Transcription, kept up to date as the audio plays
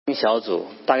小组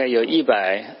大概有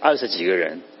120几个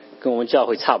人，跟我们教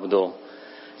会差不多。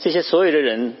这些所有的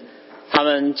人，他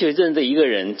们就认得一个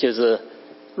人，就是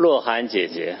洛涵姐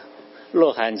姐。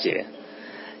洛涵姐，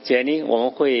姐呢，我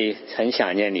们会很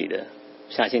想念你的，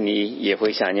相信你也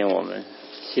会想念我们。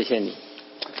谢谢你。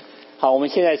好，我们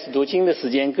现在是读经的时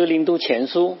间，哥林多前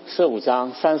书15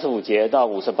章35节到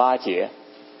58节。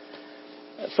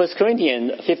1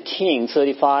 Corinthians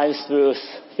 15:35 through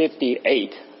 58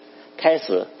开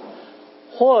始。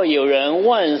或有人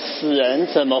问死人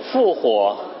怎么复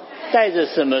活，带着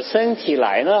什么身体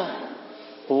来呢？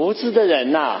无知的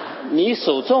人啊，你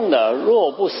所种的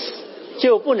若不死，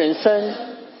就不能生，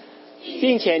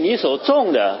并且你所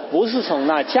种的不是从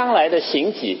那将来的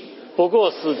形体，不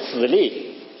过是子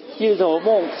粒，一种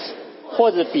梦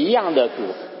或者别样的果。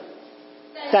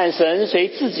但神随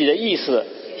自己的意思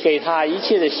给他一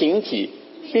切的形体，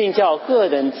并叫个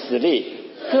人子粒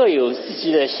各有自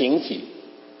己的形体。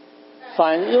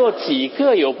凡若体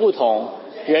各有不同，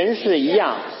人是一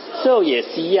样，兽也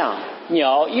是一样，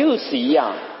鸟又是一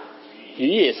样，鱼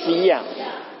也是一样。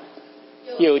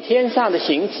有天上的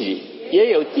形体，也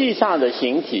有地上的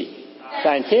形体，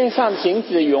但天上形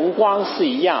体的荣光是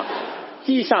一样，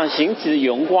地上形体的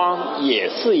荣光也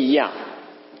是一样。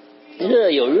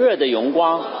日有日的荣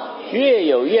光，月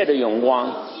有月的荣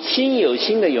光，星有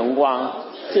星的荣光，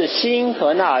这星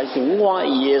和那荣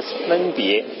光也是分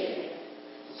别。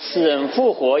死人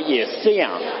复活也是这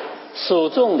样，所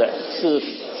种的是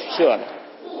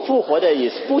复活的也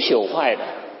是不朽坏的，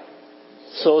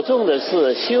所种的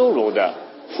是羞辱的，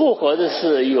复活的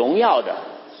是荣耀的；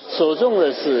所种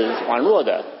的是软弱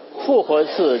的，复活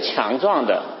是强壮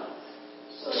的；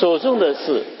所种的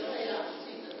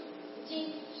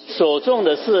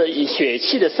是以血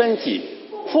气的身体，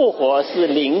复活是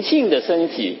灵性的身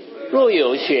体。若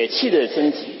有血气的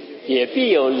身体，也必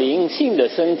有灵性的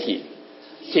身体。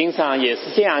经上也是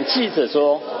这样记着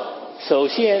说，首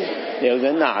先有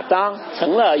人亚当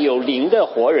成了有灵的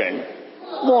活人，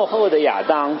末后的亚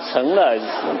当成了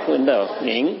魂的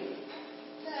灵。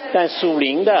但属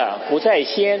灵的不在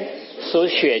先，属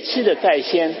血气的在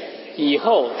先，以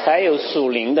后才有属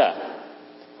灵的。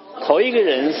头一个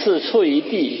人是出于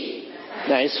地，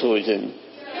乃属人；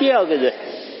第二个人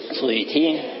属于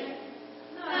天。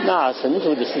那神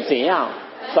主的是怎样，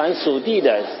凡属地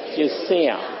的就是这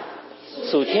样；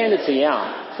属天的怎样，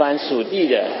凡属地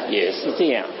的也是这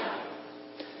样。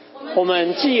我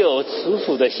们既有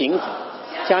属的形体，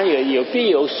将必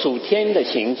有属天的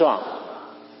形状。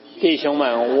弟兄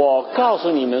们，我告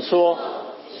诉你们说，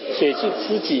血气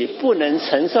之己不能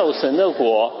承受神的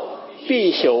国，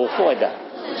必朽坏的，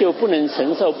就不能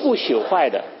承受不朽坏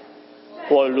的。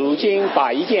我如今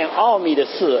把一件奥秘的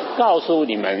事告诉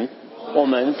你们，我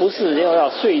们不是要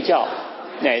睡觉，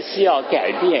乃是要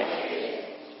改变。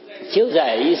就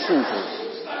在一世子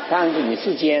当你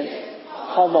世间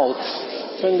号某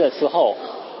生的时候，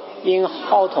因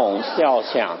号筒要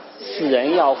想使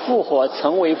人要复活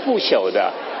成为不朽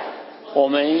的，我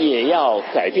们也要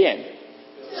改变。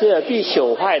这必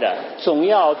朽坏的总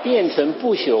要变成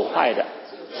不朽坏的，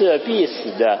这必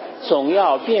死的总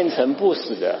要变成不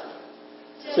死的，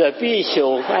这必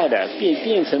朽坏的必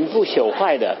变成不朽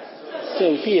坏的，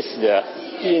这必死的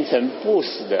变成不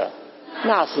死的。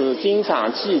那时经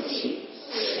常记起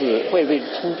死会被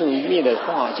冲突灭的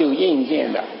话就应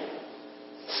验的。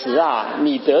死啊，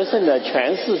你得胜的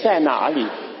权势在哪里？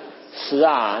死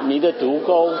啊，你的毒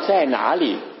钩在哪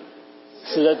里？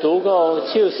死的毒钩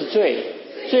就是罪，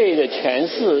罪的权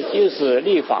势就是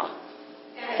律法。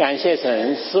感谢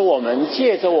神，使我们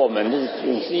借着我们的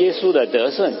耶稣的得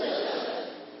胜。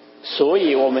所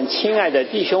以我们亲爱的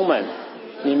弟兄们，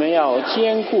你们要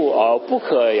坚固而不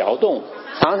可摇动，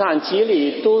常常竭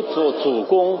力多做主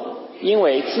工，因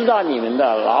为知道你们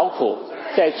的劳苦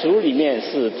在主里面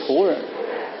是仆人。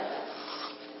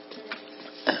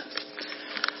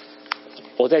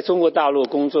我在中国大陆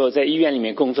工作，在医院里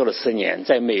面工作了10年，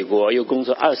在美国又工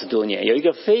作20多年，有一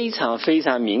个非常非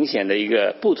常明显的一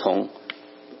个不同。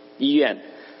医院，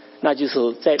那就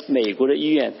是在美国的医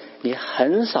院，你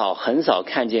很少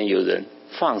看见有人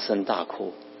放声大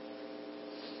哭。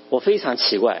我非常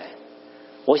奇怪，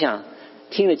我想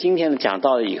听了今天的讲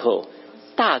道以后，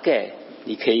大概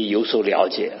你可以有所了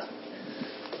解了。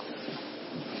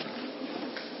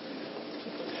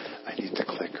I need the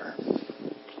clicker.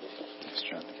 Yes,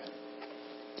 John again.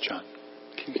 John,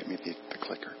 can you get me the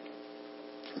clicker?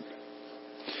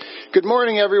 Good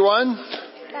morning, everyone.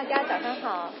 大家早上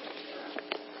好。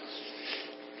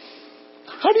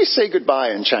How do you say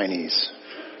goodbye in Chinese?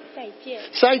 再见。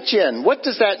再见. What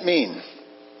does that mean?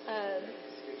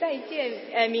 再见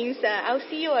means I'll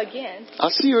see you again.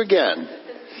 I'll see you again.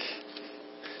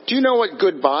 Do you know what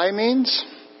goodbye means?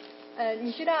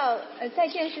 你知道再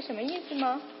见是什么意思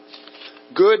吗？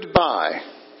 Goodbye.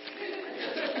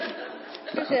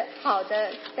 就是好的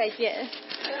再见。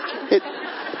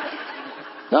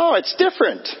No, it's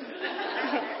different.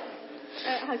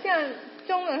 好像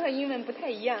中文和英文不太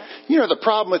一样。You know, the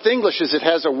problem with English is it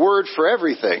has a word for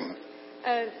everything.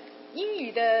 英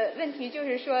语的问题就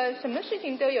是说，什么事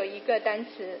情都有一个单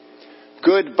词。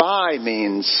Goodbye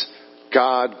means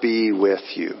God be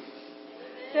with you.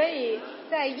 所以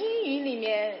在英语里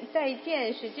面，再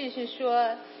见实际是说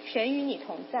神与你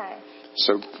同在。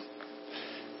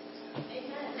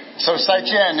So 再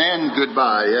见 and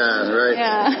goodbye, yeah, right.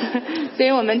 所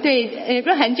以我们对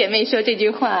若涵姐妹说这句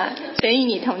话，神与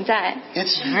你同在。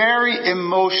It's very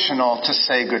emotional to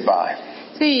say goodbye.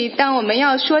 所以当我们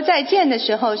要说再见的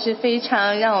时候，是非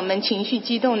常让我们情绪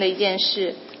激动的一件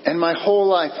事。And my whole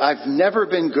life, I've never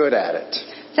been good at it.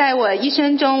 在我一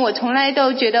生中，我从来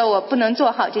都觉得我不能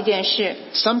做好这件事。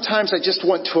Sometimes I just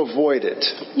want to avoid it.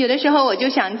 有的时候我就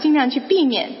想尽量去避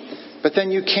免。But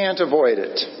then you can't avoid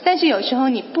it. 但是有时候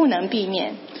你不能避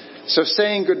免。So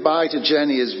saying goodbye to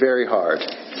Jenny is very hard.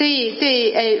 所以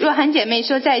对若涵姐妹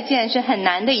说再见是很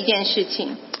难的一件事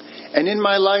情。And in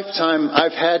my lifetime,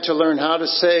 I've had to learn how to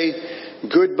say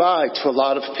goodbye to a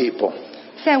lot of people.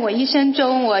 在我一生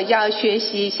中，我要学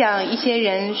习向一些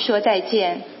人说再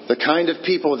见。The kind of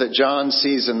people that John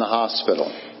sees in the hospital.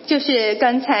 就是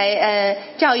刚才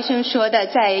赵医生说的，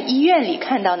在医院里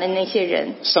看到的那些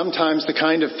人。Sometimes the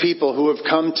kind of people who have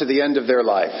come to the end of their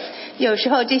life. 有时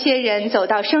候这些人走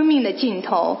到生命的尽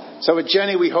头。So with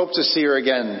Jenny, we hope to see her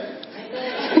again.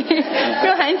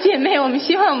 若涵姐妹，我们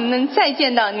希望我们能再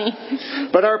见到你。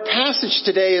But our passage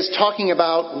today is talking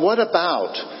about what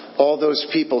about all those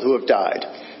people who have died.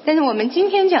 但是我们今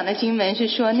天讲的经文是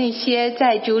说，那些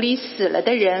在主里死了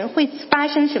的人会发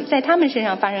生什么，在他们身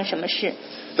上发生什么事。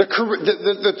The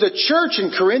church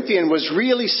in Corinthian was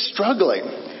really struggling.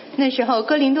 那时候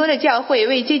哥林多的教会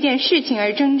为这件事情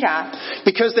而挣扎。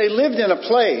Because they lived in a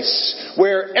place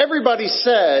where everybody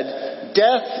said,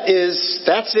 death is,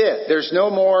 that's it. There's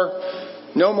no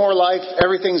more life,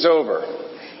 everything's over.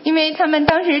 因为他们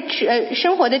当时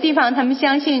生活的地方，他们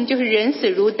相信就是人死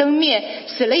如灯灭，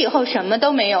死了以后什么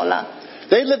都没有了。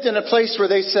They lived in a place where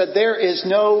they said there is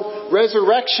no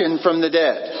resurrection from the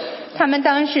dead. 他们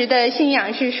当时的信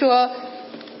仰是说，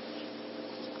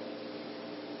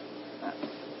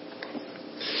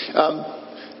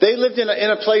 they lived in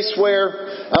a place where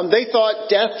they thought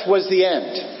death was the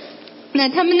end. 那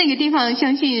他们那个地方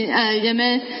相信人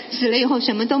们死了以后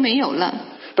什么都没有了。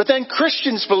But then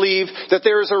Christians believe that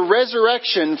there is a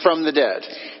resurrection from the dead.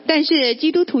 但是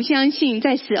基督徒相信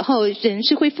在死后人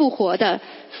是会复活的。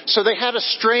So they had a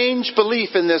strange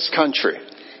belief in this country.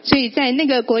 所以在那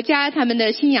个国家，他们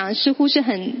的信仰似乎是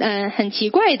很奇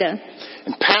怪的。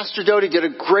And Pastor Doty did a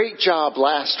great job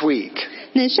last week.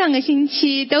 那上个星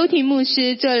期Doty牧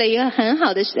师做了一个很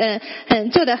好的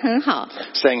做得很好。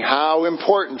Saying how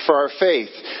important for our faith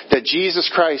that Jesus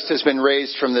Christ has been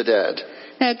raised from the dead.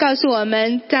 告诉我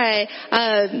们在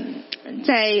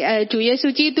主耶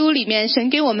稣基督里面，神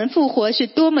给我们复活是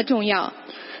多么重要。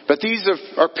But these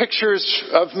are pictures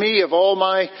of me, of all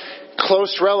my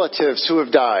close relatives who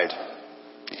have died.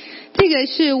 这个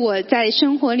是我在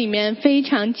生活里面非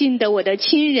常近的我的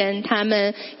亲人，他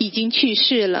们已经去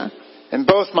世了。And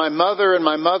both my mother and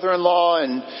my mother-in-law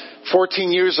and 14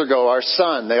 years ago, our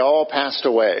son, they all passed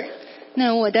away.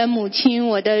 那我的母亲、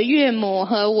我的岳母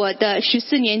和我的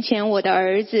14年前我的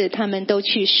儿子，他们都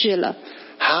去世了。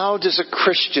How does a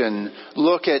Christian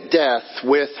look at death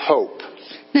with hope?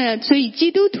 那所以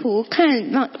基督徒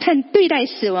看对待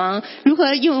死亡，如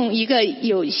何用一个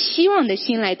有希望的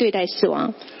心来对待死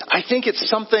亡？ I think it's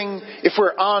something, if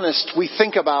we're honest, we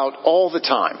think about all the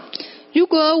time. 如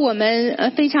果我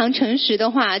们非常诚实的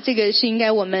话，这个是应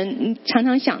该我们常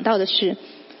常想到的事。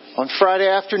On Friday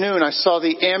afternoon, I saw the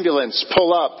ambulance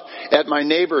pull up at my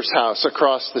neighbor's house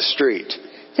across the street.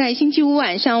 在星期五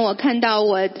晚上，我看到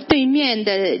我对面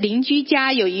的邻居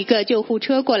家有一个救护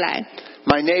车过来。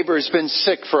My neighbor has been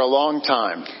sick for a long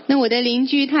time. 那我的邻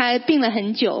居他病了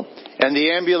很久。And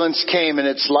the ambulance came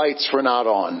and its lights were not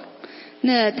on.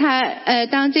 那他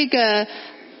当这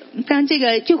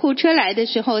个救护车来的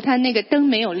时候，他那个灯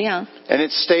没有亮。And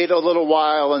it stayed a little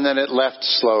while and then it left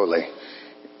slowly.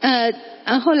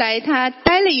 后来他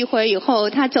待了一会儿以后，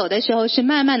他走的时候是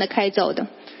慢慢的开走的。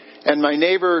And my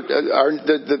neighbor,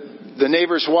 the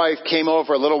neighbor's wife came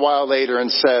over a little while later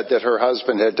and said that her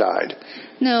husband had died.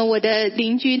 那我的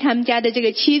邻居他们家的这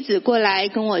个妻子过来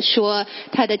跟我说，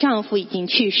她的丈夫已经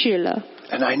去世了。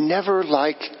And I never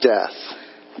liked death.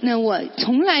 那我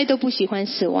从来都不喜欢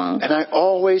死亡， And I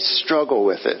always struggle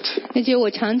with it. 而且我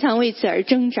常常为此而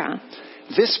挣扎。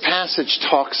 This passage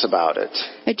talks about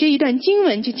it. 这一段经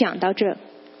文就讲到这。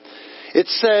 It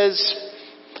says,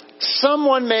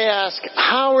 someone may ask,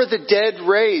 how are the dead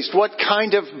raised? What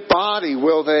kind of body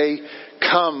will they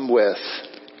come with?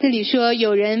 这里说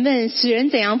有人问死人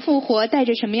怎样复活，带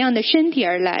着什么样的身体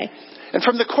而来。 And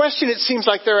from the question, it seems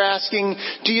like they're asking,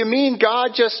 do you mean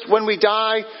God just, when we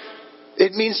die,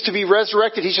 it means to be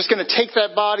resurrected? He's just going to take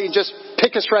that body and just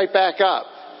pick us right back up.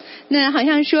 那好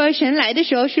像说神来的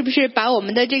时候是不是把我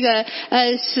们的这个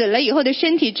死了以后的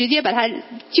身体直接把它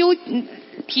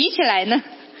提起来呢？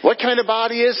 What kind of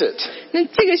body is it? 那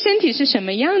这个身体是什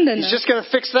么样的呢？ He's just going to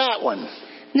fix that one.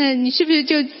 那你是不是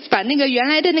就把那个原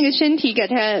来的那个身体给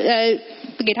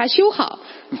它修好？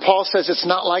 And Paul says it's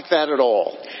not like that at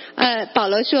all. 保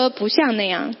罗说不像那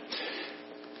样。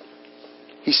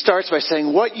 He starts by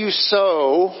saying, what you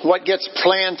sow, what gets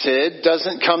planted,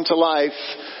 doesn't come to life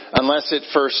unless it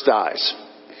first dies.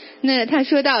 那他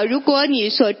说到，如果你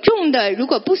所种的如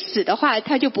果不死的话，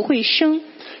它就不会生。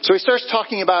 So he starts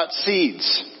talking about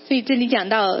seeds. 所以这里讲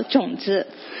到种子。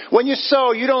 When you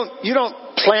sow, you don't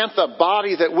plant the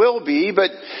body that will be,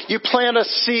 but you plant a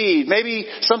seed, maybe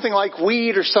something like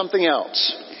wheat or something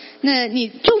else. 那你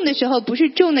种的时候不是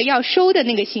种的要收的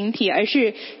那个形体，而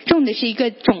是种的是一个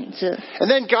种子。 And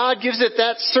then God gives it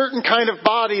that certain kind of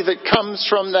body that comes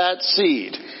from that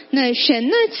seed. 那神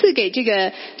呢赐给这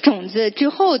个种子之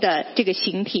后的这个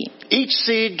形体。 Each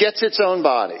seed gets its own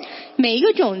body. 每一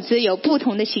个种子有不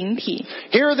同的形体。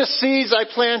 Here are the seeds I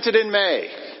planted in May.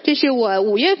 这是我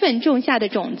5月份种下的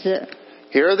种子。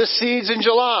 Here are the seeds in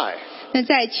July. 那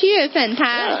在7月份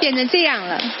它变成这样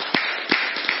了。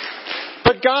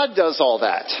 But God does all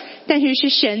that. 但是是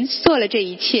神做了这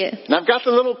一切。 And I've got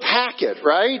the little packet,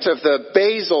 right, of the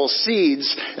basil seeds,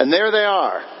 and there they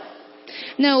are.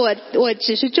 那我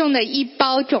只是种了一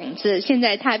包种子，现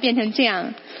在它变成这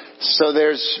样。 So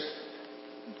there's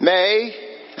May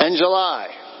and July.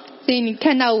 所以你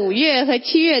看到5月和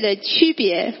7月的区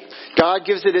别。 God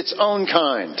gives it its own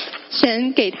kind.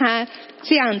 神给它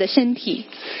这样的身体。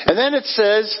 And then it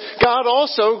says, God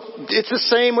also, it's the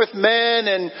same with men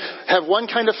and have one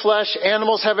kind of flesh,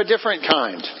 animals have a different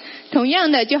kind. 同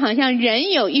样的，就好像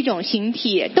人有一种形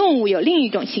体，动物有另一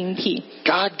种形体。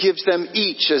 God gives them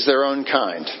each as their own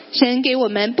kind. 神给我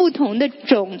们不同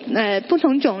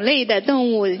种类的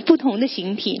动物，不同的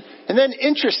形体。 And then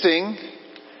interesting,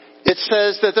 it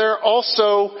says that there are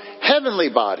also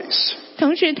heavenly bodies.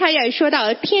 同时，他也说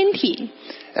到天体。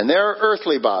 And there are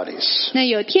earthly bodies. 那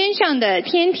有天上的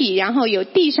天体，然后有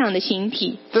地上的形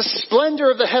体。 The splendor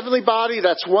of the heavenly body,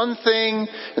 that's one thing,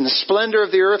 and the splendor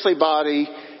of the earthly body,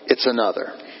 it's another.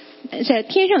 在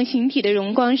天上形体的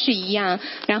荣光是一样，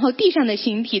然后地上的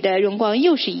形体的荣光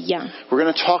又是一样。 We're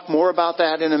going to talk more about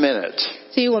that in a minute.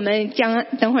 所以我们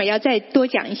等会儿要再多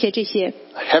讲一些这些。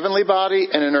 A heavenly body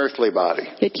and an earthly body.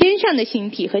 有天上的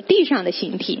形体和地上的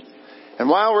形体。 And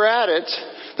while we're at it,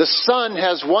 the sun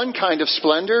has one kind of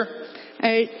splendor.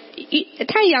 而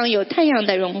太阳有太阳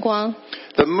的荣光，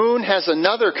 The moon has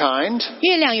another kind.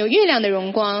 月亮有月亮的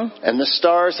荣光， And the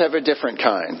stars have a different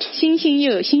kind. 星星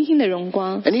又有星星的荣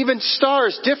光， And even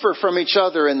stars differ from each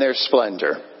other in their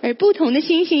splendor. 而不同的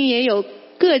星星也有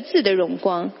各自的荣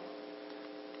光。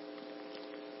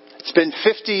 It's been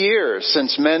 50 years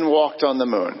since men walked on the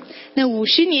moon. 那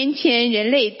50年前人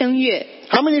类登月，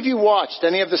 How many of you watched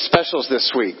any of the specials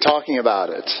this week talking about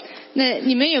it? 那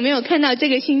你们有没有看到这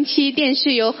个星期电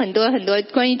视有很多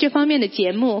关于这方面的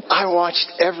节目？ I watched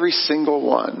every single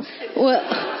one.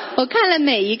 我看了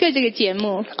每一个这个节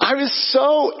目。 I was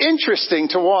so interesting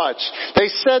to watch. They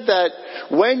said that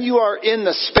when you are in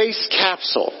the space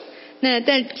capsule, 那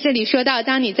在这里说到，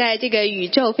当你在这个宇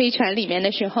宙飞船里面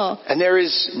的时候， and there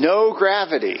is no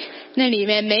gravity, 那里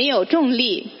面没有重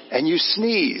力。 and you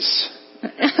sneeze,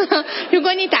 如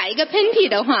果你打一个喷嚏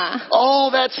的话，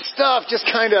 all that stuff just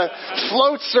kind of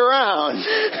floats around.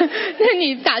 那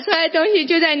你打出来的东西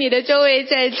就在你的周围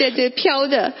在飘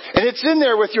着， And it's in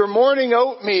there with your morning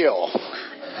oatmeal.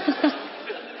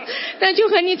 那就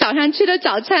和你早上吃的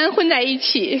早餐混在一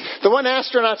起。 The one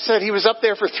astronaut said he was up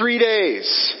there for 3 days.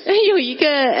 有一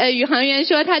个宇航员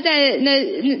说他在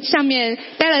那上面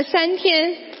待了3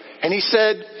天， And he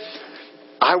said,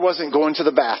 I wasn't going to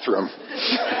the bathroom.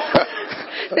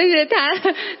 但是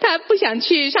他不想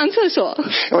去上厕所。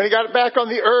 And when he got back on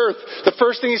the earth, the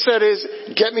first thing he said is,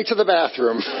 get me to the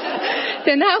bathroom.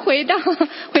 等他回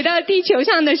到地球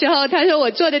上的时候，他说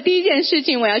我做的第一件事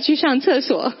情我要去上厕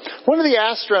所。 One of the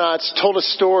astronauts told a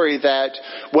story that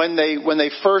when they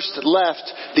first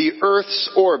left the Earth's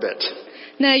orbit,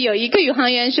 那有一个宇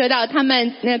航员说到，他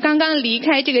们刚刚离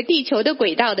开这个地球的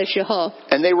轨道的时候，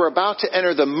 and they were about to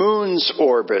enter the moon's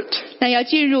orbit. 那要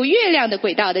进入月亮的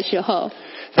轨道的时候，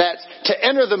 That to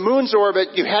enter the moon's orbit,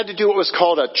 you had to do what was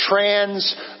called a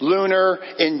translunar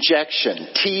injection,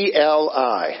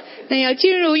 TLI. 那要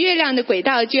进入月亮的轨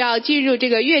道，就要进入这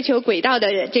个月球轨道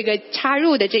的这个插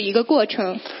入的这一个过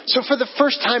程。 So for the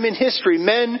first time in history,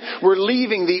 men were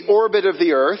leaving the orbit of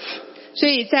the earth. 所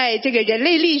以在这个人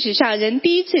类历史上，人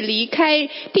第一次离开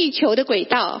地球的轨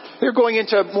道， They're going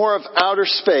into more of outer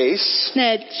space.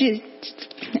 那是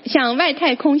向外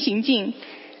太空行进。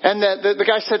 And the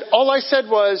guy said, all I said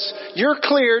was, you're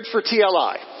cleared for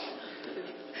TLI.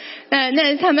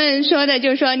 那他们说的就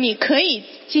是说，你可以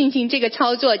进行这个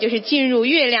操作，就是进入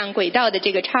月亮轨道的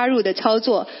这个插入的操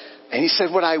作。 And he said,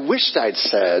 what I wished I'd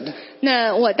said,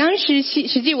 那我当时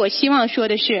实际我希望说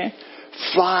的是，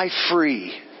 fly free.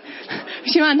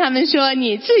 希望他们说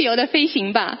你自由的飞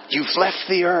行吧， You've left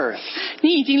the earth.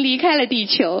 你已经离开了地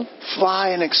球，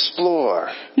 Fly and explore.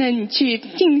 那你去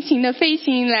尽情的飞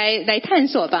行来探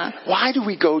索吧。 Why do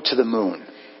we go to the moon?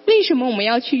 为什么我们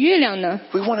要去月亮呢？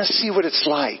 We want to see what it's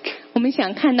like. 我们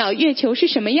想看到月球是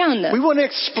什么样的 We，want to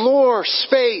explore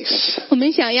space. 我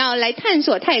们想要来探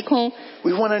索太空，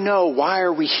 We want to know, why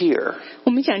are we here?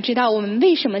 我们想知道我们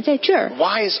为什么在这儿，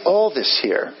 Why is all this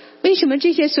here? 为什么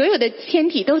这些所有的天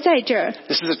体都在这儿。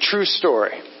 This is a true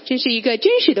story. 这是一个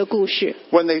真实的故事。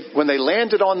 When they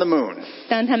landed on the moon,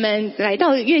 当他们来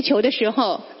到月球的时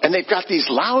候， and they've got these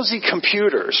lousy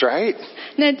computers, right?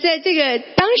 那在这个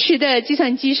当时的计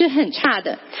算机是很差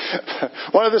的。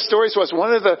 One of the stories was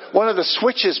one of the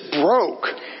switches broke.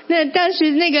 那当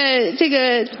时这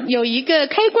个有一个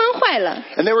开关坏了，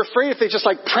 And they were afraid if they just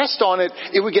like pressed on it,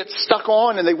 it would get stuck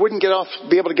on and they wouldn't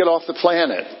be able to get off the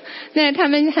planet. 那他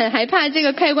们很害怕这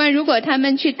个开关，如果他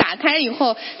们去打开以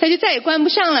后，它就再也关不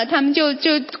上了，他们就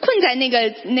困在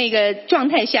那个状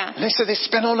态下。 And they said they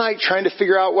spent all night trying to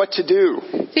figure out what to do.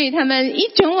 所以他们一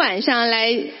整晚上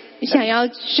来想要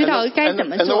知道该怎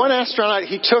么 And the one 做。 astronaut,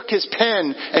 he took his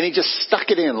pen and he just stuck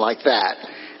it in like that.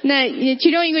 那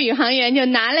其中一个宇航员就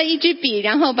拿了一支笔，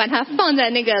然后把它放在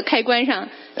那个开关上，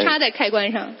插在开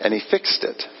关上， And he fixed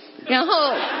it. 然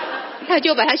后他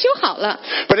就把它修好了。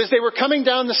 But as they were coming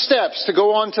down the steps to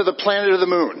go on to the planet of the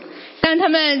moon, 当他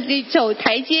们走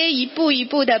台阶，一步一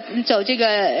步的走这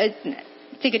个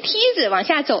梯子往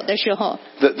下走的时候，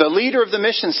 the leader of the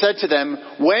mission said to them,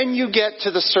 when you get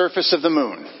to the surface of the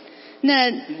moon,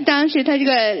 那当时他这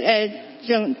个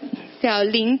叫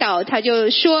领导，他就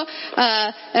说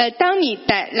当你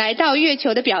来到月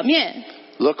球的表面，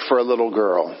 look for a little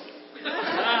girl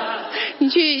你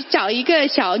去找一个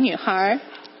小女孩，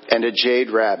 and a jade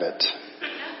rabbit.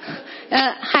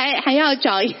 还要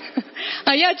找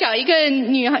要找一个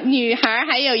女孩，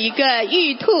还有一个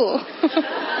玉兔。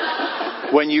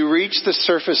When you reach the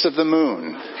surface of the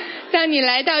moon, 当你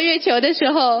来到月球的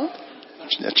时候，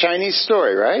 a Chinese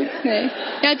story, right? 对，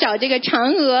要找这个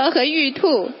嫦娥和玉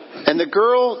兔。 And the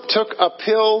girl took a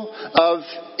pill of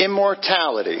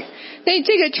immortality. 所以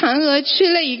这个嫦娥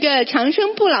吃了一个长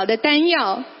生不老的丹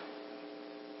药。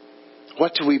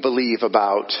 What do we believe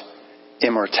about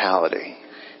immortality?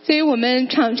 所以我们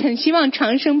很希望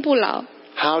长生不老。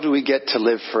 How do we get to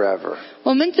live forever?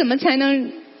 我们怎么才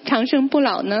能长生不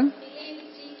老呢？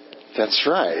 That's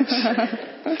right.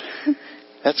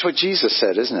 That's what Jesus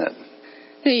said, isn't it?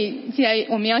 所以现在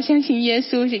我们要相信耶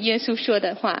稣，是耶稣说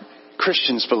的话。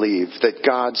 Christians believe that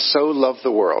God so loved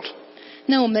the world,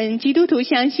 那我们基督徒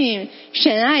相信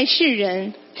神爱世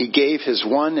人， He gave His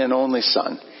one and only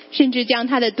Son. 甚至将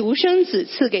他的独生子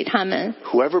赐给他们，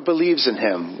 Whoever believes in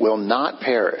Him will not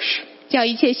perish, 叫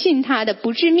一切信他的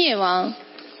不至灭亡，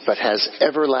 but has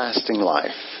everlasting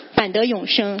life. 反得永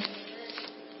生。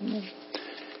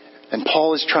 And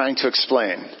Paul is trying to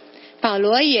explain, 保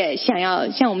罗也想要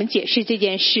向我们解释这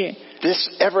件事。 this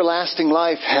everlasting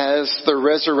life has the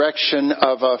resurrection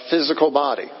of a physical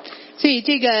body. 所以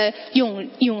这个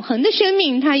永恒的生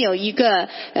命，它有一个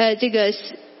这个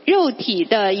肉体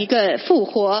的一个复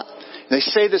活。 They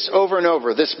say this over and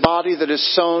over. This body that is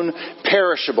sown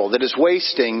perishable, that is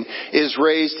wasting, is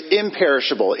raised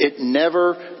imperishable. It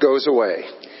never goes away.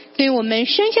 所以我们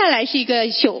生下来是一个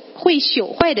会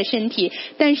朽坏的身体，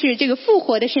但是这个复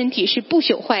活的身体是不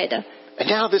朽坏的。 And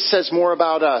now this says more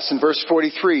about us in verse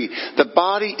 43. The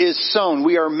body is sown.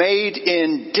 We are made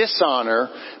in dishonor,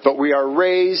 but we are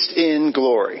raised in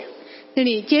glory. 这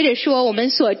里接着说，我们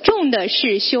所种的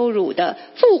是羞辱的，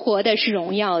复活的是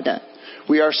荣耀的。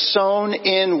 We are sown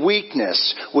in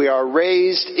weakness. We are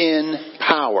raised in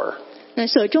power. 那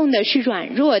所种的是软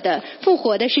弱的，复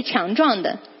活的是强壮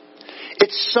的。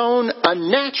It's sown a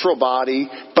natural body,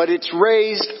 but it's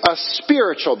raised a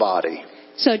spiritual body.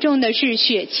 所种的是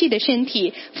血气的身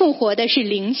体，复活的是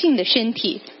灵性的身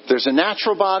体。There's a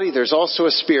natural body, there's also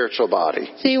a spiritual body.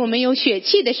 所以我们有血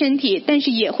气的身体，但是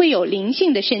也会有灵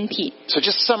性的身体。So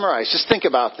just summarize, just think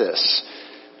about this.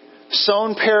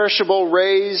 Sown perishable,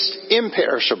 raised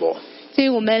imperishable. 所以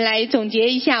我们来总结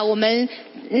一下，我们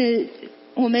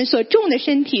所种的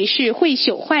身体是会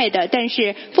朽坏的，但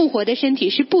是复活的身体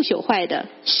是不朽坏的。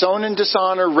Sown in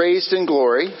dishonor, raised in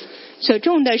glory. 所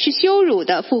种的是羞辱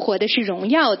的，复活的是荣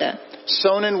耀的。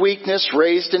Sown in weakness,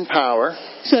 raised in power.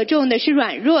 所种的是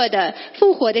软弱的，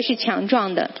复活的是强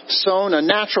壮的。Sown a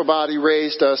natural body,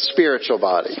 raised a spiritual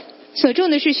body. 所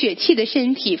种的是血气的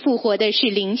身体，复活的是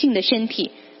灵性的身体。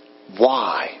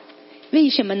Why? 为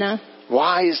什么呢？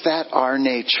 Why is that our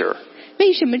nature?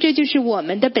 为什么这就是我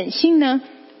们的本性呢？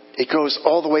 It goes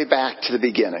all the way back to the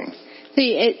beginning. 所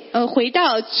以回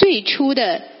到最初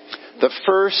的， The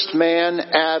first man,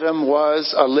 Adam,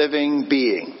 was a living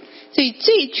being. 所以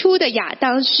最初的亚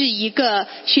当是一个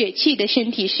血气的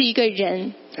身体，是一个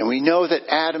人。 And we know that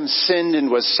Adam sinned and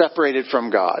was separated from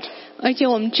God. 而且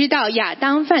我们知道亚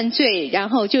当犯罪，然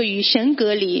后就与神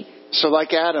隔离。 So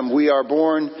like Adam, we are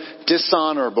born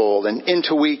dishonorable and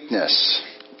into weakness.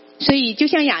 所以就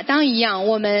像亚当一样，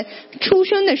我们出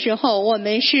生的时候，我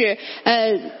们是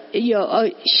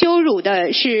有羞辱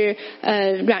的，是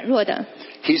软弱的。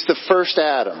 He's the first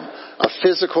Adam, a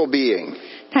physical being.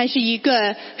 他是一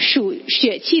个属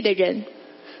血气的人。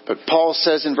 But Paul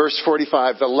says in verse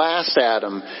 45, the last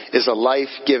Adam is a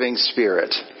life-giving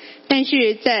spirit. 但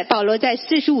是保罗在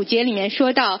45节里面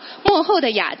说到，末后的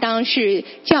亚当是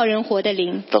叫人活的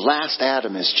灵。 The last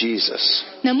Adam is Jesus.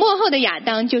 那末后的亚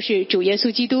当就是主耶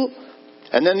稣基督。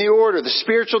 And then the order, the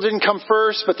spiritual didn't come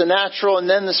first, but the natural and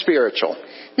then the spiritual.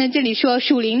 那这里说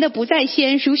属灵的不在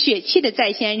先，属血气的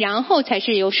在先，然后才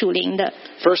是有属灵的。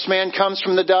 First man comes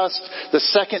from the dust, the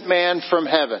second man from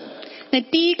heaven. 那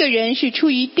第一个人是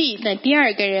出于地，那第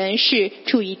二个人是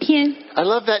出于天。 I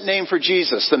love that name for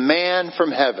Jesus, the man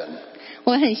from heaven.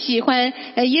 我很喜欢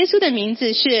耶稣的名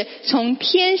字是从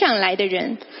天上来的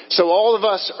人。 So all of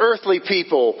us earthly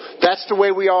people, that's the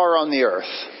way we are on the earth.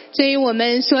 所以我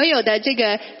们所有的这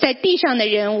个在地上的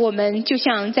人，我们就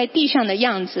像在地上的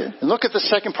样子。 And look at the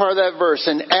second part of that verse.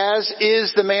 And as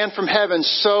is the man from heaven,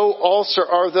 so also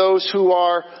are those who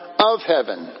are of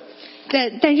heaven.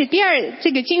 但是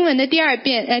这个经文的第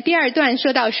二段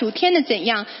说到属天的怎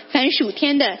样，凡属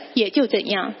天的也就怎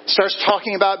样。 Starts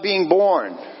talking about being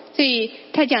born. 所以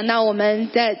他讲到我们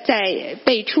在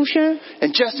被出生。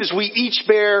 And just as we each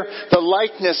bear the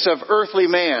likeness of earthly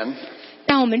man,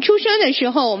 当我们出生的时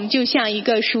候，我们就像一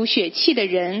个属血气的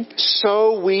人。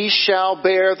 so we shall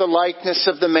bear the likeness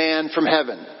of the man from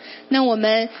heaven. 那我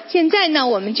们现在呢，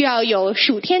我们就要有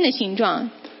属天的形状。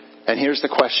 And here's the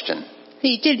question. 所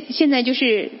以现在就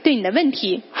是对你的问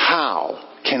题。 How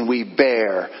can we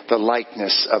bear the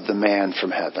likeness of the man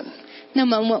from heaven? 那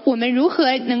么我们如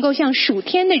何能够像属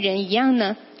天的人一样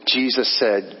呢？ Jesus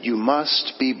said, you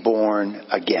must be born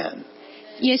again.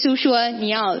 耶稣说你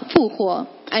要复活，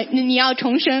你要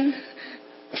重生。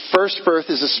 The first birth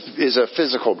is a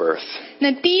physical birth.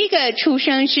 那第一个出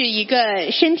生是一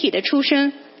个身体的出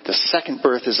生， The second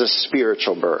birth is a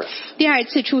spiritual birth. 第二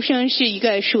次出生是一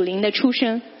个属灵的出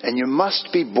生。 And you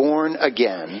must be born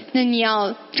again. 那你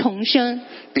要重生，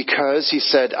 Because he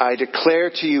said, I declare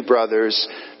to you, brothers,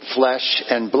 flesh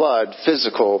and blood,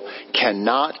 physical,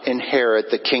 cannot inherit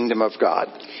the kingdom of God.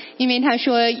 因为他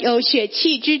说有血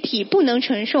气之体不能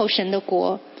承受神的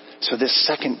国。 So this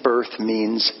second birth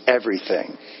means everything.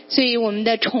 所以我们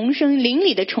的重生，灵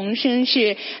里的重生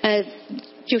是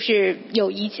就是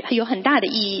有很大的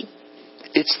意义。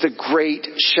 It's the great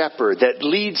shepherd that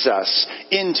leads us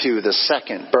into the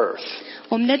second birth.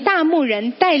 我们的大牧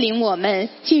人带领我们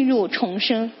进入重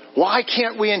生。 Why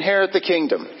can't we inherit the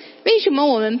kingdom? 为什么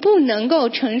我们不能够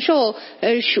承受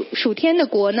属天的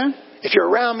国呢？ If you're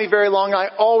around me very long, I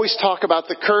always talk about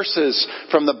the curses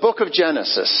from the book of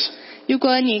Genesis. 如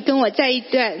果你跟我在一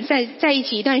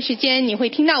起一段时间，你会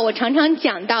听到我常常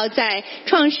讲到在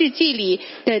创世纪里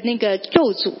的那个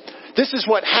咒诅。 This is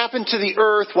what happened to the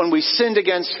earth when we sinned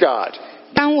against God.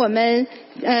 当我们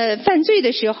犯罪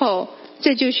的时候，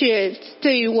这就是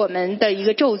对于我们的一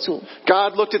个咒诅。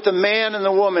 God looked at the man and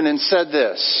the woman and said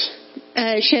this.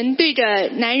 神对着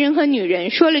男人和女人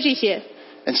说了这些。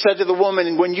 And said to the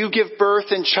woman, when you give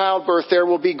birth in childbirth, there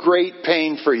will be great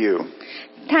pain for you.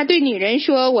 他对女人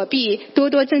说，我必多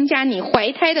多增加你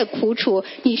怀胎的苦楚，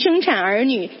你生产儿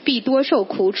女必多受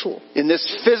苦楚。 In this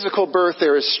physical birth,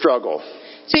 there is struggle.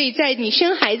 所以在你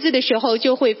生孩子的时候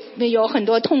就会有很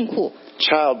多痛苦。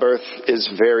Childbirth is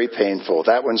very painful.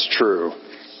 That one's true.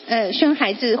 生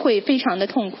孩子会非常的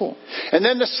痛苦。 And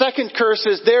then the second curse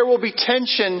is there will be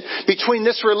tension between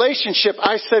this relationship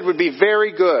I said would be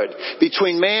very good.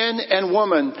 Between man and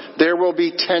woman, there will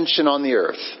be tension on the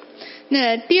earth.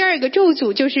 那第二个咒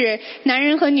诅就是男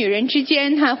人和女人之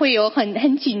间他会有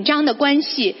很紧张的关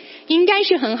系，应该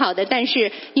是很好的，但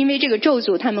是因为这个咒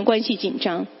诅他们关系紧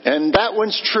张。 And that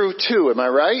one's true too, am I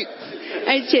right?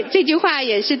 而且这句话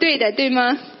也是对的，对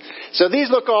吗？ So these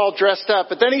look all dressed up,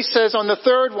 but then he says on the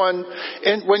third one,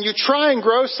 and when you try and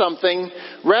grow something,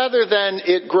 rather than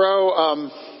it grow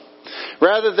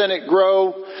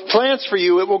plants for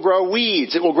you, it will grow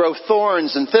weeds, it will grow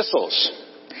thorns and thistles.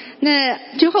 那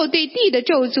之后对地的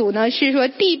咒诅呢，是说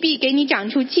地必给你长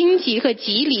出荆棘和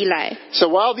棘藜来。 So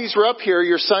while these were up here,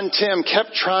 your son Tim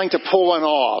kept trying to pull one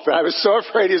off. I was so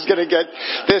afraid he was going to get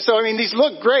this. So I mean, these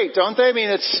look great, don't they? I mean,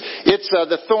 it's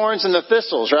the thorns and the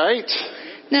thistles, right?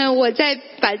 那我在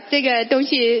把这个东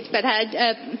西把它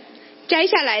摘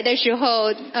下来的时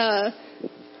候，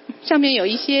上面有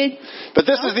一些。 But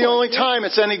this is the only time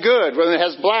it's any good when it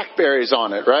has blackberries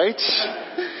on it, right?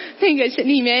 那个是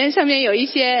里面上面有一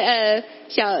些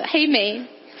小黑莓。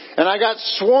 And I got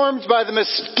swarmed by the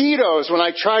mosquitoes when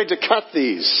I tried to cut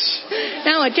these.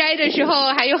 当我摘的时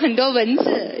候，还有很多蚊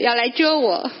子要来蛰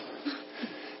我。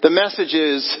 The message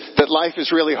is that life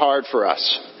is really hard for us.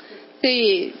 所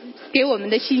以给我们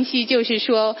的信息就是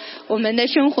说，我们的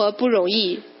生活不容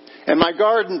易。 And my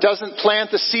garden doesn't plant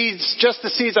the seeds, just the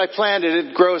seeds I planted,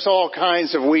 it grows all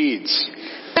kinds of weeds.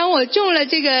 当我种了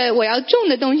这个我要种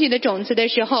的东西的种子的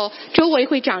时候，周围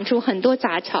会长出很多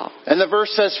杂草。 And the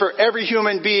verse says, for every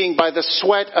human being, by the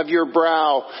sweat of your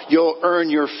brow, you'll earn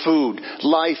your food.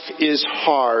 Life is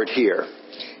hard here.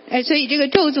 所以这个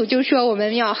咒诅就说我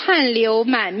们要汗流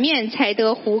满面才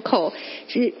得糊口，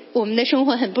是我们的生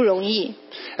活很不容易。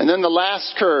 And then the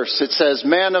last curse, it says,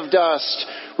 man of dust,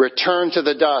 return to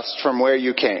the dust from where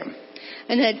you came.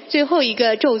 那最后一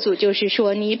个咒诅就是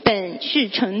说，你本是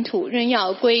尘土，仍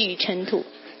要归于尘土。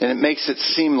 And it makes it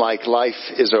seem like life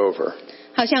is over.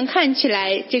 好像看起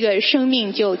来这个生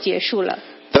命就结束了。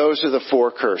 Those are the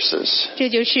four curses. 这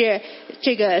就是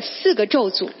这个4个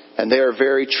咒诅， And they are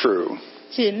very true.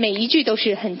 是每一句都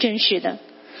是很真实的。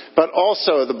 But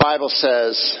also the Bible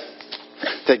says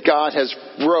that God has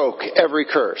broke every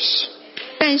curse.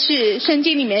 但是圣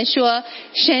经里面说，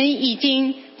神已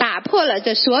经打破了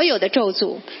这所有的咒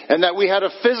诅。 And that we had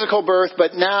a physical birth,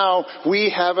 but now we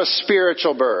have a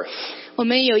spiritual birth. 我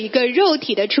们有一个肉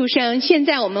体的出生，现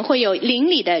在我们会有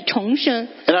灵里的重生。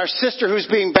 And our sister who's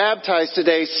being baptized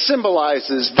today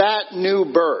symbolizes that new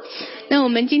birth. 那我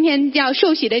们今天要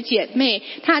受洗的姐妹，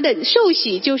她的受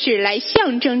洗就是来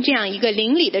象征这样一个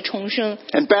灵里的重生。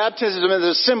 And baptism is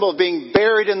a symbol of being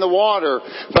buried in the water,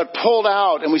 but pulled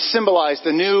out, and we symbolize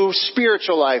the new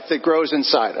spiritual life that grows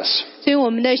inside us. 所以我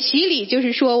们的洗礼就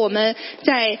是说，我们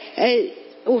在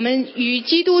我们与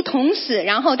基督同死，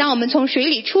然后当我们从水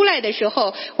里出来的时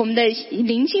候，我们的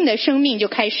灵性的生命就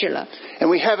开始了。 And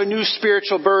we have a new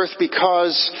spiritual birth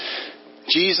because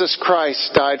Jesus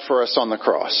Christ died for us on the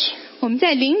cross. 我们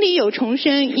在灵里有重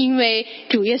生，因为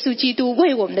主耶稣基督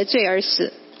为我们的罪而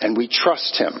死， And we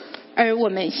trust Him. 而我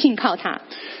们信靠他。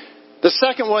 The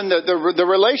second one, the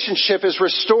relationship is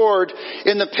restored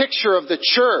in the picture of the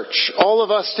church, all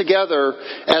of us together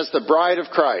as the bride of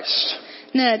Christ.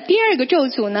 那第二个咒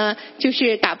诅呢，就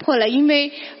是打破了，因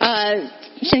为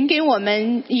神给我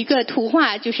们一个图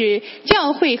画，就是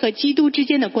教会和基督之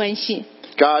间的关系。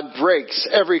 God breaks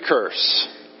every curse.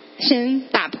 神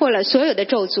打破了所有的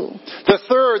咒诅。 The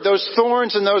third, those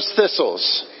thorns and those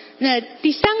thistles. 那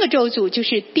第3个咒诅就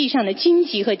是地上的荆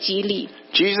棘和棘藜。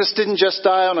 Jesus didn't just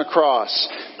die on a cross,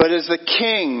 but as the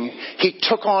king, He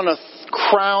took on a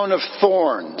crown of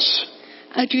thorns.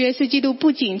 主耶稣基督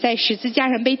不仅在十字架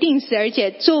上被钉死，而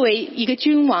且作为一个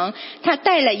君王，他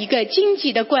戴了一个荆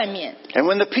棘的冠冕。 And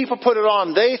when the people put it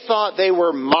on, they thought they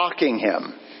were mocking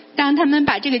Him. 当他们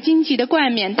把这个荆棘的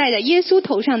冠冕戴在耶稣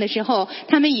头上的时候，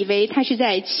他们以为他是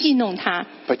在戏弄他。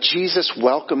 But Jesus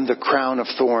welcomed the crown of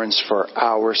thorns for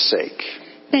our sake.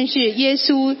 但是耶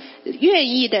稣愿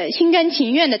意的、心甘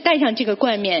情愿的戴上这个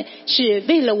冠冕，是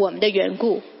为了我们的缘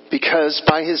故。 Because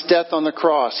by His death on the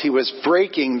cross, He was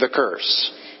breaking the curse.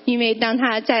 因为当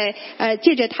他在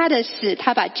借着他的死，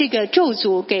他把这个咒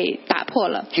诅给打破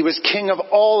了。 He was king of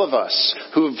all of us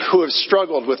who have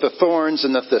struggled with the thorns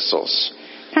and the thistles.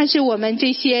 他是我们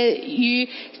这些与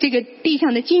这个地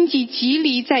上的荆棘棘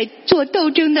藜在做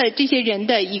斗争的这些人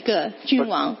的一个君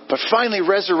王。 But finally,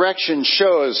 resurrection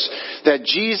shows that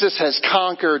Jesus has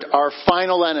conquered our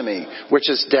final enemy, which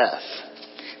is death.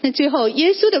 那最后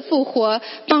耶稣的复活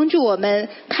帮助我们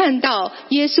看到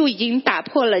耶稣已经打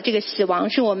破了这个死亡，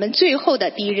是我们最后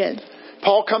的敌人。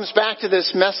Paul comes back to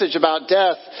this message about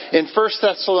death in 1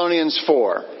 Thessalonians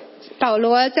 4. 保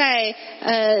罗在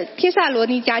帖撒罗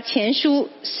尼迦前书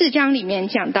4章里面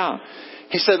讲到，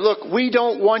 He said, look, we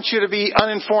don't want you to be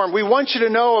uninformed. We want you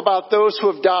to know about those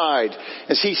who have died.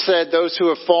 As he said, those who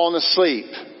have fallen asleep.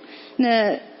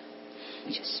 那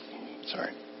Sorry.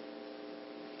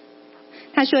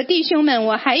 他说，弟兄们，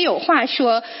我还有话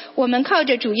说，我们靠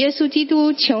着主耶稣基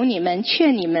督求你们，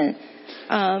劝你们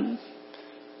1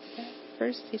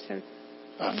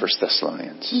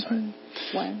 Thessalonians.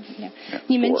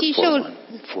 你们既受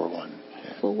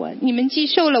 4:1. 你们既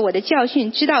受了我的教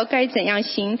训，知道该怎样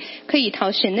行，可以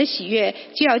讨神的喜悦，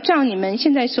就要照你们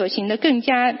现在所行的更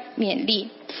加勉励。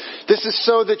 This is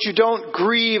so that you don't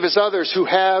grieve as others who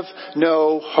have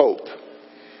no hope.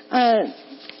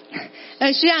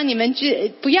 是让你们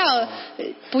不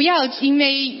要因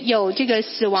为有这个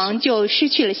死亡就失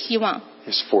去了希望。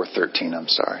 It's 4:13. I'm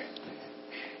sorry.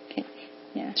 Okay.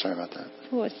 Yeah. Sorry about that.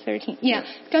 4:13. Yeah.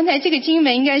 刚才这个经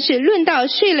文应该是论到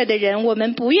睡了的人，我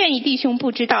们不愿意弟兄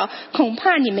不知道，恐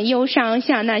怕你们忧伤，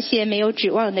像那些没有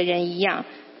指望的人一样。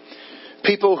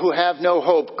 People who have no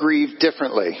hope grieve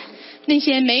differently. 那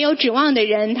些没有指望的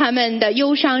人，他们的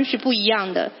忧伤是不一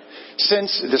样的。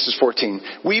 Since, this is 14,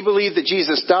 we believe that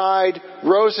Jesus died,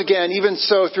 rose again, even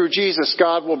so through Jesus,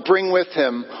 God will bring with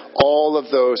him all of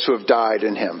those who have died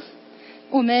in him.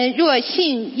 我们若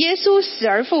信耶稣死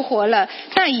而复活了，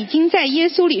那已经在耶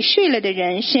稣里睡了的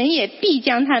人，神也必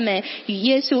将他们与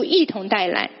耶稣一同带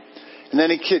来。 And then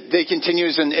they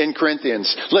continues in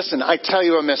Corinthians, listen, I tell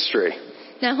you a mystery.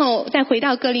 然后再回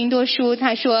到哥林多书，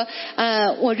他说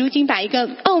我如今把一个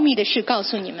奥秘的事告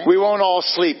诉你们。 We won't all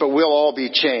sleep, but we'll all be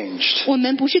changed. 我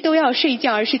们不是都要睡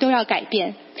觉，而是都要改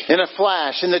变。 In a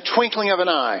flash, in the twinkling of an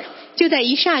eye, 就在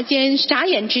一霎间，眨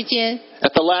眼之间， at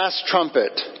the last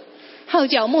trumpet, 号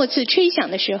角末次吹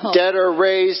响的时候， dead are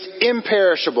raised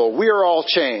imperishable. We are all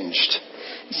changed.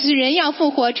 死人要复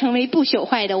活，成为不朽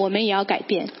坏的，我们也要改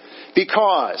变。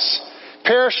 Because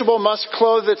perishable must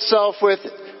clothe itself with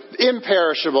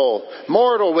imperishable,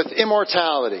 mortal with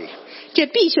immortality. 这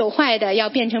必朽坏的要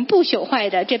变成不朽坏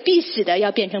的，这必死的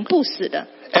要变成不死的。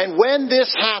 And when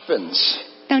this happens,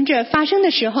 当这发生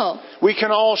的时候， we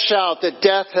can all shout that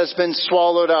death has been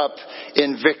swallowed up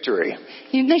in victory.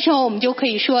 那时候我们就可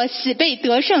以说，死被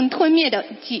得胜吞灭的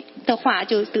话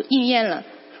就应验了。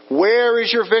 Where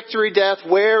is your victory, death?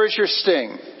 Where is your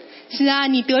sting? 死啊，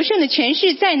你得胜的权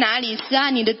势在哪里？死啊，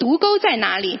你的毒钩在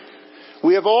哪里？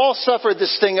 We have all suffered the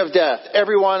sting of death.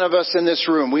 Every one of us in this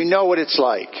room, we know what it's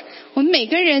like. 我们每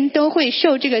个人都会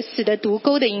受这个死的毒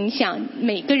钩的影响，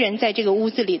每个人在这个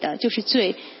屋子里的就是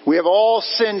罪。 We have all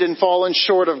sinned and fallen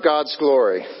short of God's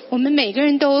glory. 我们每个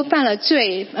人都犯了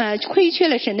罪，亏缺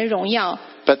了神的荣耀。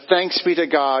 But thanks be to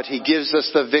God, He gives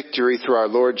us the victory through our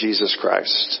Lord Jesus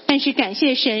Christ. 但是感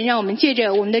谢神，让我们借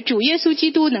着我们的主耶稣基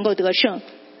督能够得胜。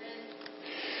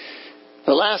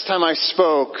 The last time I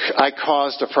spoke, I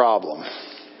caused a problem.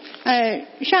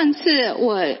 上次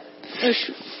我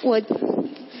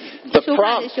说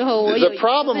话的时候，我有 The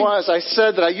problem was I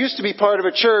said that I used to be part of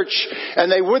a church and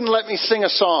they wouldn't let me sing a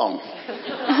song.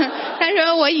 他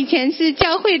说我以前是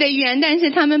教会的员，但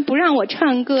是他们不让我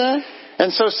唱歌。 And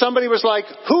so somebody was like,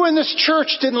 who in this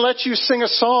church didn't let you sing a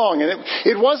song? And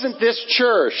it wasn't this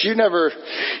church. You never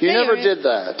did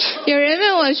that. 有人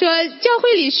问我说，教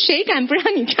会里谁敢不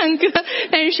让你唱歌？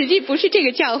但是实际不是这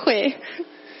个教会。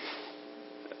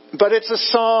 But it's a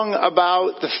song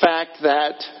about the fact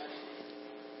that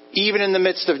even in the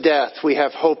midst of death, we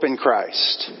have hope in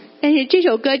Christ. 但是这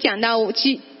首歌讲到，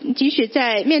即使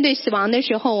在面对死亡的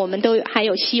时候，我们都还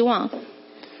有希望。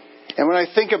 And when I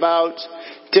think about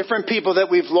different people that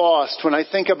we've lost, when I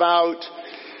think about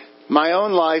my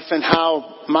own life and how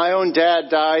my own dad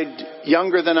died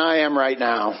younger than I am right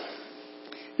now.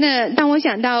 那当我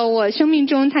想到我生命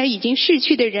中他已经逝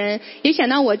去的人，也想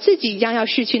到我自己将要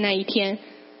逝去那一天，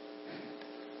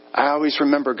 I always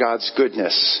remember God's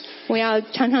goodness. 我要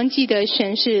常常记得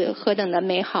神是何等的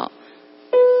美好。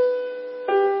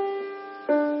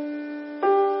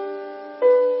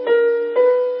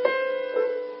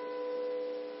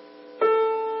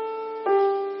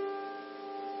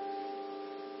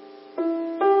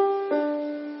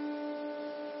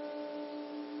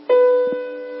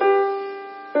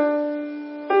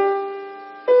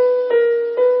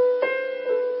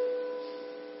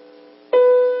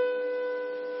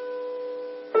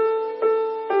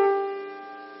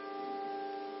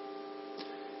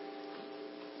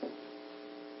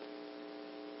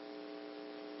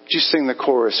 Would you sing the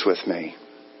chorus with me?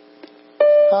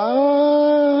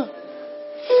 I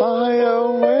fly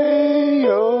away,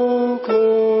 oh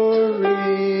glory.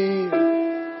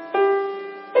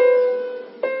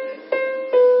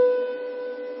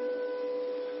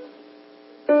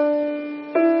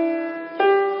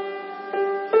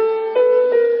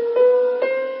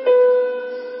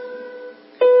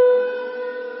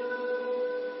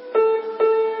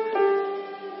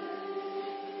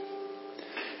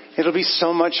 It'll be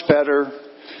so much better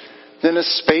than a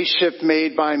spaceship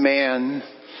made by man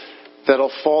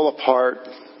that'll fall apart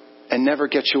and never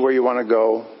get you where you want to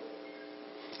go.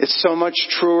 It's so much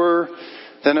truer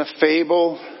than a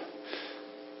fable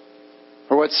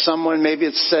or what someone maybe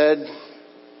had said.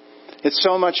 It's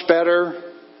so much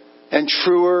better and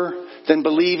truer than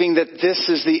believing that this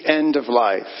is the end of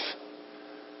life.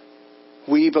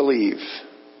 We believe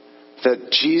that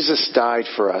Jesus died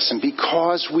for us, and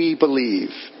because we believe,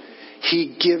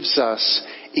 He gives us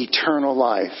eternal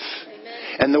life.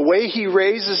 And the way He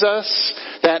raises us,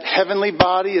 that heavenly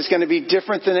body is going to be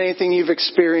different than anything you've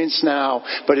experienced now.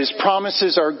 But His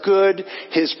promises are good.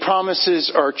 His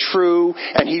promises are true.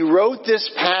 And He wrote this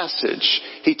passage.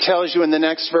 He tells you in the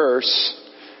next verse,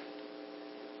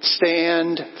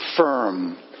 stand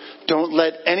firm. Don't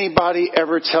let anybody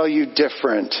ever tell you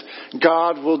different.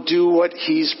 God will do what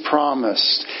He's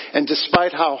promised. And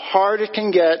despite how hard it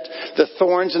can get, the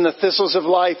thorns and the thistles of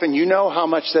life, and you know how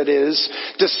much that is,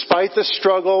 despite the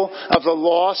struggle of the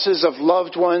losses of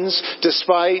loved ones,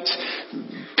 despite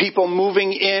people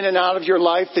moving in and out of your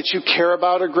life that you care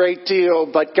about a great deal,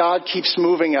 but God keeps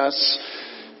moving us,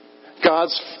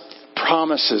 God's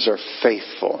promises are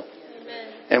faithful.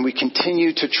 And we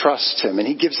continue to trust Him. And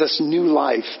He gives us new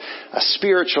life, a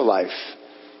spiritual life,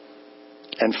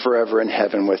 and forever in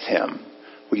heaven with Him.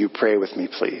 Will you pray with me,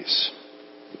 please?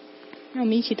 让我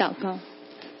们一起祷告。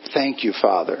 Thank you,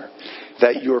 Father,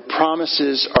 that your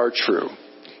promises are true.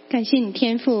 感谢你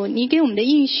天父，你给我们的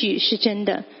应许是真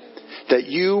的。 That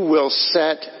you will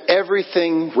set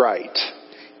everything right.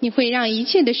 你会让一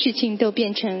切的事情都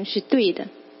变成是对的。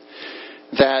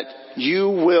 That you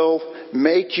will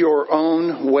make your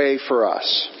own way for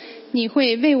us. 你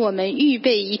会为我们预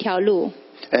备一条路，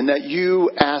 And that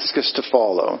you ask us to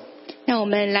follow. 让我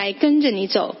们来跟着你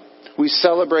走。 We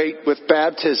celebrate with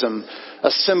baptism a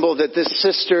symbol that this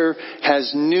sister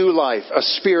has new life, a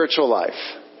spiritual life.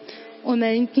 我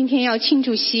们今天要庆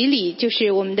祝洗礼，就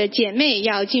是我们的姐妹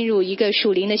要进入一个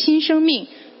属灵的新生命。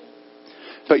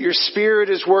 But your Spirit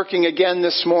is working again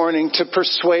this morning to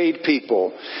persuade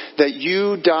people that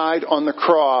you died on the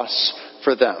cross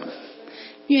for them.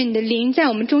 愿你的灵在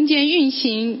我们中间运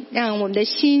行，让我们的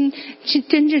心是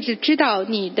真正是知道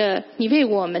你为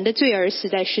我们的罪而死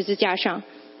在十字架上。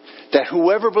 That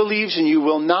whoever believes in you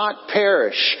will not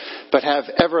perish, but have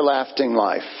everlasting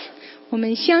life. 我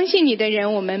们相信你的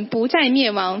人，我们不再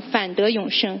灭亡，反得永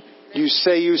生。 You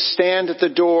say you stand at the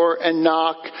door and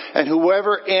knock, and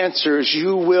whoever answers,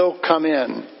 you will come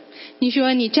in. 你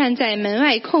说你站在门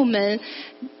外叩门，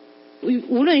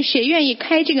无论谁愿意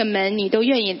开这个门，你都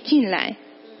愿意进来。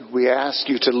 We ask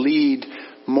you to lead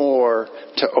more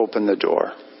to open the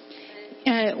door.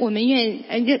 我们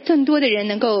愿更多的人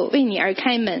能够为你而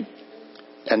开门，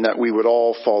 And that we would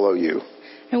all follow you.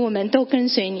 而我们都跟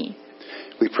随你。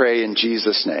 We pray in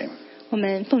Jesus' name. 我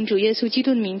们奉主耶稣基督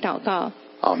的名祷告。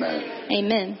 Amen.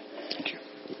 Amen. Thank you.